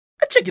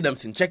check it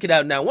out, check it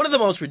out now. One of the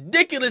most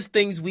ridiculous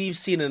things we've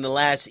seen in the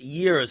last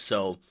year or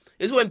so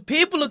is when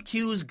people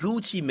accuse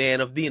Gucci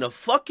Mane of being a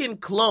fucking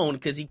clone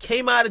because he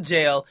came out of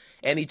jail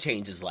and he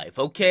changed his life,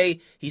 okay?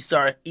 He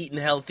started eating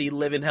healthy,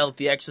 living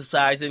healthy,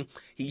 exercising.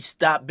 He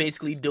stopped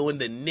basically doing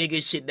the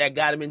nigga shit that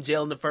got him in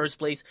jail in the first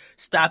place.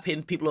 Stopped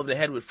hitting people over the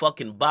head with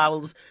fucking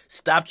bottles.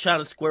 Stopped trying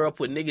to square up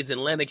with niggas in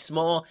Lenox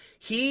Mall.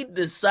 He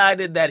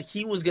decided that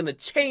he was going to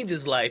change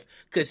his life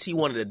because he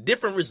wanted a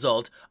different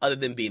result other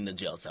than being in the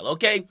jail cell,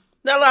 okay?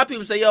 Now, a lot of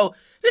people say, yo,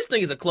 this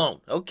thing is a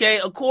clone, okay?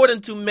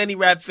 According to many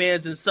rap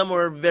fans, and some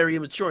are very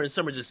immature and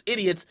some are just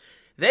idiots,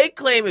 they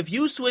claim if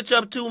you switch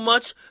up too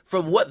much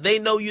from what they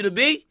know you to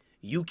be,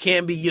 you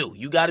can't be you.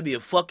 You got to be a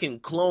fucking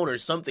clone or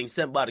something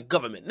sent by the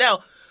government.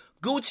 Now,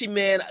 Gucci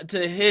Mane,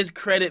 to his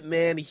credit,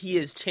 man, he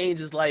has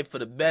changed his life for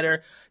the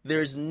better.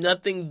 There's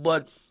nothing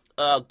but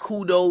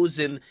kudos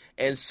and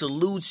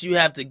salutes you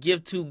have to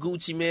give to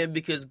Gucci Mane,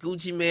 because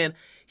Gucci Mane,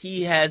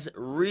 he has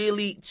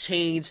really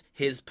changed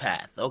his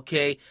path,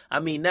 okay? I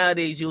mean,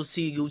 nowadays you'll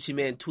see Gucci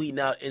Mane tweeting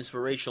out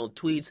inspirational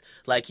tweets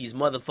like he's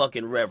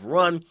motherfucking Rev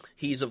Run.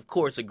 He's, of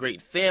course, a great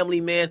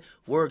family man,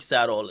 works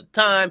out all the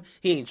time.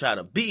 He ain't trying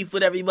to beef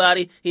with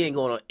everybody. He ain't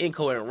going on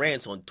incoherent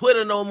rants on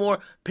Twitter no more.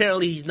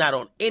 Apparently, he's not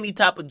on any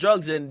type of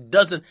drugs and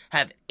doesn't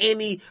have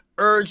any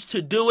urge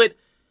to do it.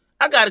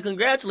 I gotta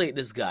congratulate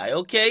this guy,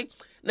 okay?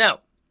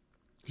 Now,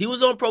 he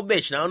was on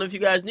probation. I don't know if you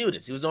guys knew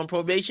this. He was on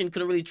probation,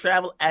 couldn't really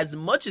travel as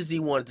much as he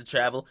wanted to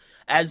travel.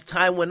 As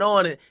time went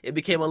on, it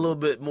became a little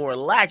bit more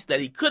relaxed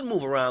that he could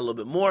move around a little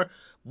bit more.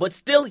 But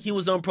still, he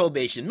was on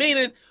probation,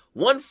 meaning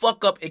one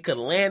fuck up, it could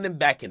land him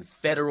back in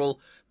federal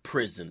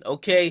prison,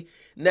 okay?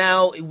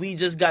 Now, we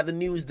just got the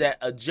news that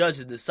a judge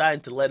has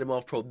decided to let him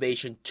off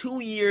probation 2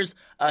 years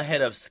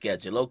ahead of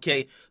schedule,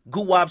 okay?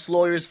 Guwap's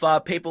lawyers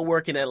filed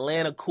paperwork in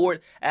Atlanta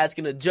court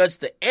asking the judge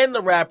to end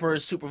the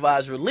rapper's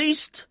supervised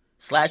release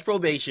 /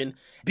 probation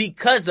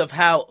because of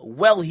how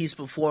well he's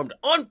performed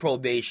on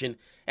probation.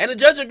 And the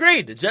judge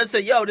agreed. The judge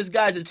said, yo, this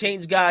guy's a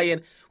changed guy,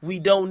 and we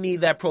don't need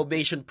that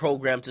probation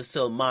program to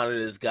still monitor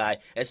this guy,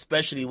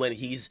 especially when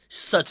he's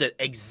such an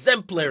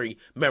exemplary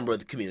member of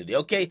the community,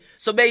 okay?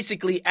 So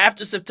basically,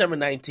 after September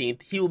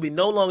 19th, he will be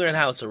no longer in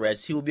house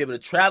arrest. He will be able to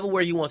travel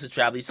where he wants to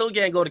travel. He still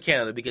can't go to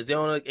Canada because they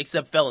don't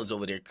accept felons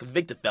over there,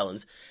 convicted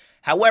felons.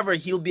 However,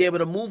 he'll be able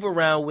to move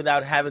around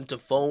without having to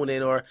phone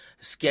in or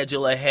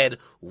schedule ahead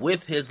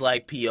with his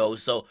PO.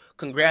 So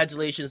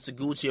congratulations to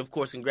Gucci. Of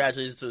course,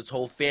 congratulations to his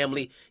whole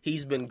family.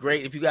 He's been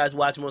great. If you guys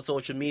watch him on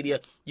social media,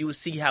 you will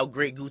see how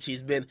great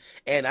Gucci's been.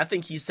 And I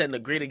think he's setting a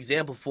great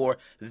example for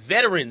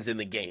veterans in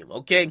the game,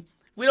 okay?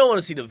 We don't want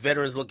to see the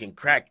veterans looking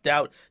cracked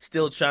out,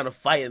 still trying to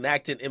fight and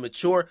acting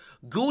immature.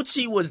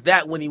 Gucci was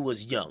that when he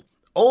was young.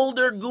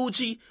 Older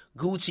Gucci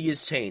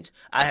has changed.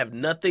 I have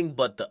nothing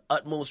but the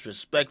utmost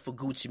respect for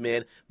Gucci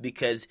Mane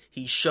because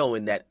he's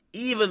showing that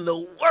even the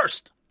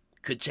worst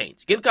could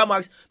change. Give a comment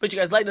box. Make sure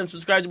you guys like them,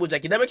 subscribe to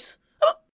Akademiks.